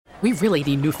We really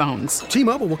need new phones.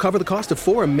 T-Mobile will cover the cost of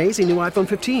 4 amazing new iPhone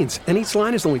 15s, and each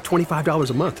line is only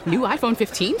 $25 a month. New iPhone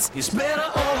 15s? It's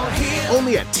better over here.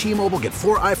 Only at T-Mobile, get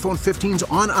 4 iPhone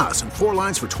 15s on us and 4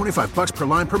 lines for $25 per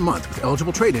line per month with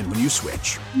eligible trade-in when you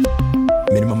switch.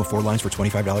 Minimum of 4 lines for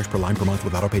 $25 per line per month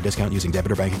with autopay discount using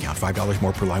debit or bank account. $5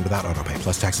 more per line without autopay,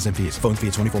 plus taxes and fees. Phone fee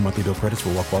at 24 monthly bill credits for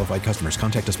well-qualified customers.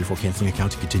 Contact us before canceling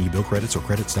account to continue bill credits or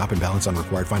credit stop and balance on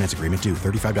required finance agreement due.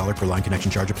 $35 per line connection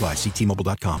charge applies. See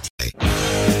T-Mobile.com.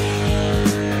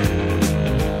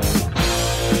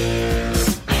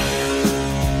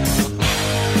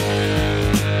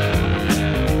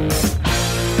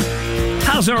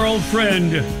 How's our old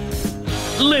friend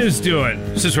Liz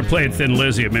doing? Since we're playing Thin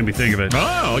Lizzy, it made me think of it.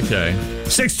 Oh, okay.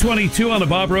 6:22 on the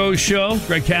Bob Rose Show.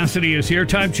 Greg Cassidy is here.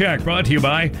 Time check brought to you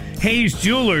by Hayes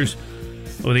Jewelers.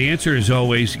 Well, the answer is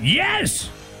always yes.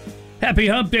 Happy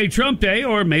Hump Day, Trump Day,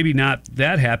 or maybe not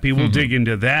that happy. We'll dig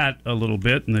into that a little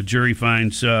bit, and the jury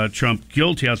finds Trump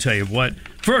guilty. I'll tell you what.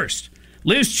 First,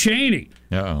 Liz Cheney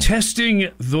testing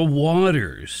the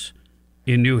waters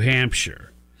in New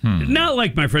Hampshire. Not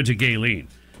like my friends at Galen,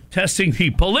 testing the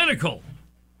political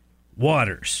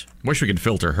waters. Wish we could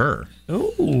filter her.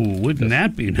 Oh, wouldn't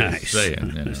that be nice?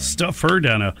 Saying, you know. Stuff her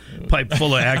down a pipe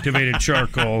full of activated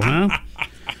charcoal, huh?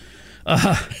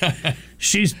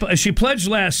 She pledged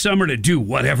last summer to do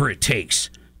whatever it takes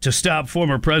to stop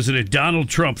former President Donald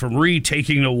Trump from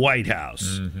retaking the White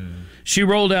House. She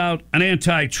rolled out an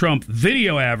anti-Trump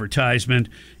video advertisement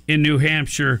in New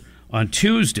Hampshire on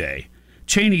Tuesday.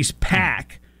 Cheney's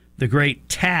PAC, The Great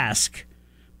Task,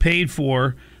 paid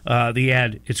for the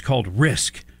ad. It's called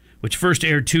Risk, which first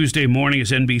aired Tuesday morning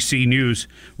as NBC News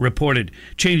reported.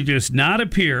 Cheney does not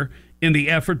appear in the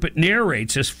effort, but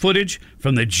narrates as footage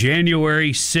from the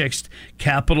January 6th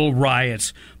Capitol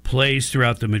riots plays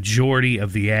throughout the majority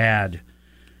of the ad.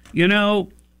 You know,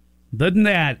 doesn't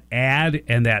that ad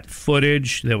and that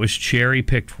footage that was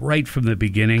cherry-picked right from the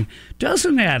beginning,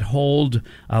 doesn't that hold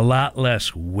a lot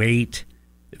less weight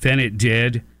than it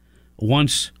did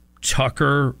once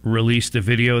Tucker released the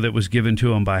video that was given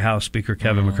to him by House Speaker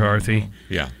Kevin McCarthy?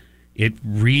 Yeah. It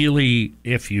really,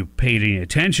 if you paid any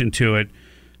attention to it,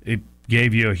 it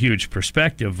gave you a huge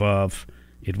perspective of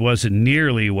it wasn't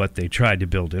nearly what they tried to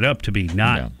build it up to be,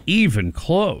 not even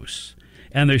close.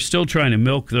 And they're still trying to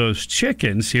milk those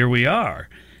chickens. Here we are,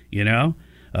 you know,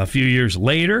 a few years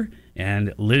later,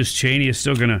 and Liz Cheney is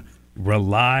still going to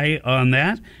rely on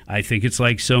that. I think it's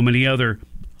like so many other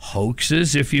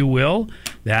hoaxes, if you will,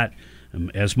 that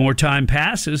as more time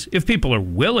passes, if people are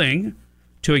willing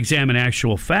to examine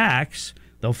actual facts,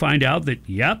 they'll find out that,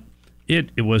 yep,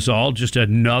 it was all just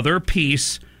another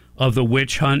piece of the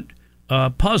witch hunt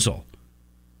puzzle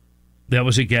that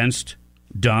was against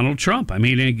Donald Trump. I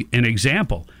mean, an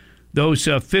example, those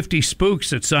 50 spooks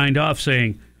that signed off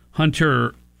saying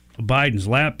Hunter Biden's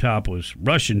laptop was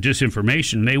Russian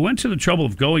disinformation, they went to the trouble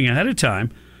of going ahead of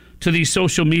time to these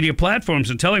social media platforms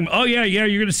and telling them, oh, yeah,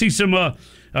 you're going to see some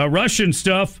Russian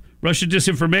stuff. Russian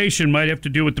disinformation might have to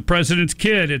do with the president's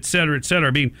kid, et cetera, et cetera.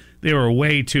 I mean, they were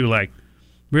way too like,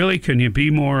 really? Can you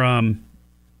be more,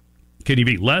 can you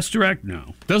be less direct?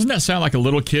 No. Doesn't that sound like a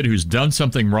little kid who's done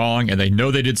something wrong and they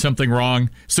know they did something wrong?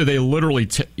 So they literally,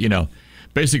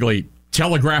 basically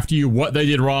telegraph to you what they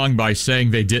did wrong by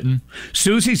saying they didn't?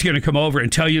 Susie's going to come over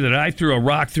and tell you that I threw a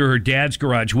rock through her dad's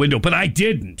garage window, but I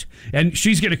didn't. And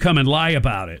she's going to come and lie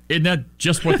about it. Isn't that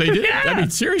just what they did? Yeah. I mean,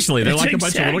 seriously, they're like exactly.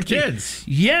 a bunch of little kids.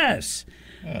 Yes.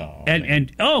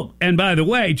 Oh, and by the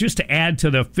way, just to add to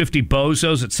the 50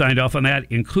 bozos that signed off on that,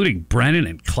 including Brennan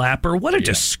and Clapper, what a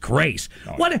disgrace!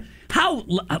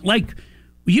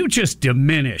 You just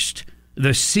diminished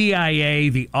the CIA,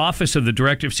 the Office of the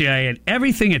Director of CIA, and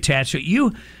everything attached to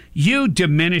it. You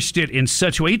diminished it in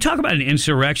such a way. You talk about an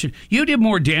insurrection. You did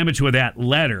more damage with that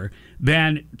letter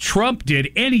than Trump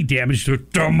did any damage to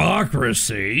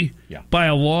democracy by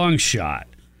a long shot.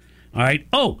 All right.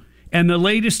 Oh, and the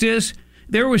latest is,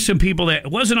 there were some people that,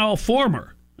 it wasn't all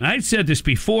former. I'd said this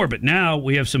before, but now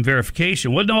we have some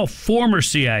verification. It wasn't all former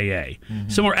CIA.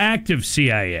 Some were active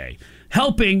CIA,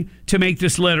 helping to make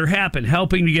this letter happen,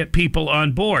 helping to get people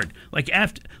on board. Like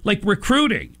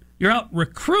recruiting. You're out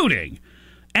recruiting,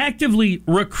 actively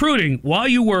recruiting while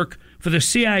you work for the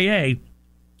CIA,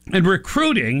 and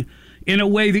recruiting in a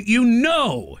way that you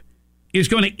know is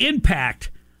going to impact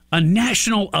a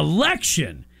national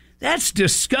election. That's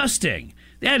disgusting.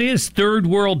 That is third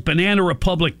world banana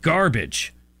republic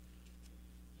garbage.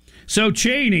 So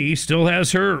Cheney still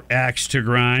has her axe to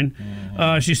grind.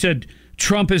 She said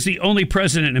Trump is the only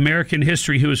president in American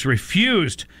history who has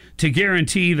refused to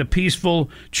guarantee the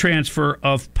peaceful transfer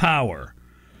of power.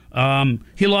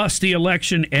 He lost the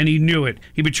election, and he knew it.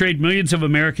 He betrayed millions of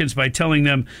Americans by telling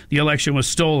them the election was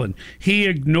stolen. He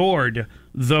ignored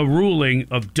the ruling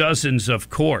of dozens of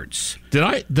courts. Did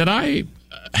I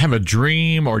have a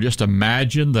dream or just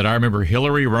imagine that I remember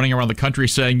Hillary running around the country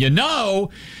saying,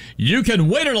 you can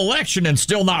win an election and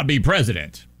still not be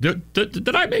president?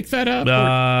 Did I make that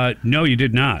up? No, you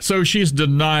did not. So she's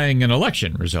denying an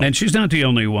election result. And she's not the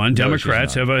only one. No,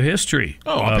 Democrats have a history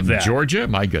up of in that. Georgia?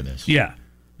 My goodness. Yeah.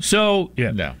 So,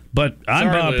 yeah. No. But I'm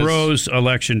Sorry, Bob Liz. Rose,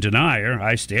 election denier.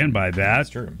 I stand by that.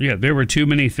 That's true. Yeah, there were too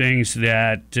many things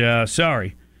that,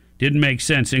 didn't make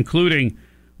sense, including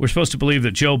we're supposed to believe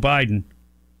that Joe Biden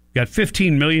got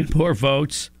 15 million more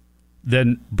votes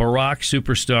than Barack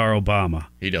superstar Obama.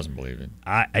 He doesn't believe it.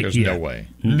 There's no way.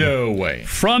 No way.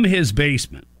 From his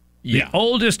basement. Yeah. The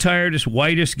oldest, tiredest,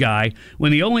 whitest guy,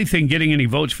 when the only thing getting any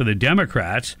votes for the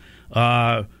Democrats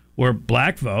were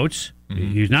black votes.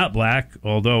 Mm-hmm. He's not black,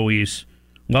 although he is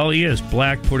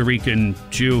black, Puerto Rican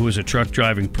Jew who's a truck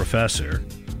driving professor.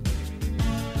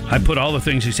 I put all the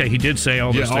things he said. He did say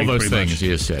all those things. All those pretty things much. he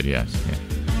has said, yes. Yeah.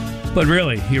 But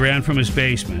really, he ran from his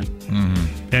basement,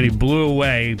 and he blew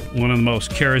away one of the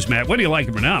most charismatic, whether you like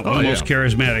him or not, one of the most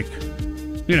charismatic,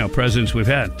 presidents we've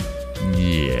had.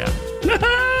 Yeah.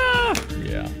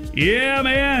 Yeah. Yeah,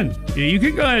 man. Yeah, you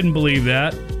can go ahead and believe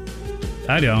that.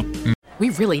 I don't. We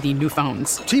really need new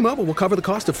phones. T-Mobile will cover the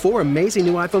cost of 4 amazing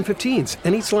new iPhone 15s,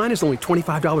 and each line is only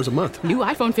 $25 a month. New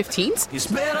iPhone 15s? It's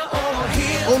better over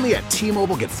here. Only at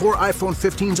T-Mobile, get 4 iPhone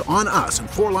 15s on us and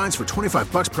 4 lines for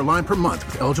 $25 per line per month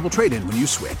with eligible trade-in when you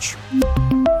switch.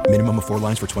 Minimum of 4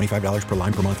 lines for $25 per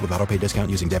line per month with auto-pay discount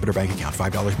using debit or bank account.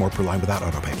 $5 more per line without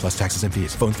auto-pay, plus taxes and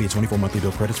fees. Phone fee at 24 monthly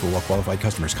bill credits for well-qualified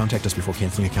customers. Contact us before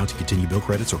canceling account to continue bill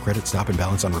credits or credit stop and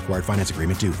balance on required finance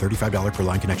agreement due. $35 per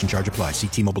line connection charge applies. See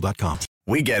T-Mobile.com.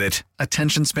 We get it.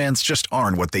 Attention spans just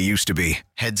aren't what they used to be.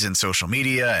 Heads in social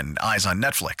media and eyes on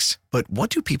Netflix. But what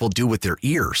do people do with their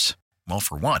ears? Well,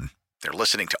 for one, they're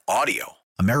listening to audio.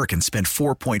 Americans spend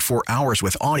 4.4 hours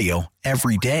with audio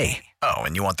every day. Oh,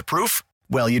 and you want the proof?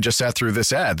 Well, you just sat through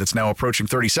this ad that's now approaching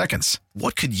 30 seconds.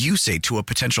 What could you say to a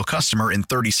potential customer in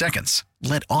 30 seconds?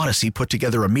 Let Odyssey put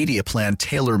together a media plan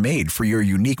tailor-made for your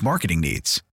unique marketing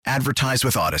needs. Advertise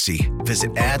with Odyssey.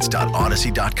 Visit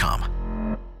ads.odyssey.com.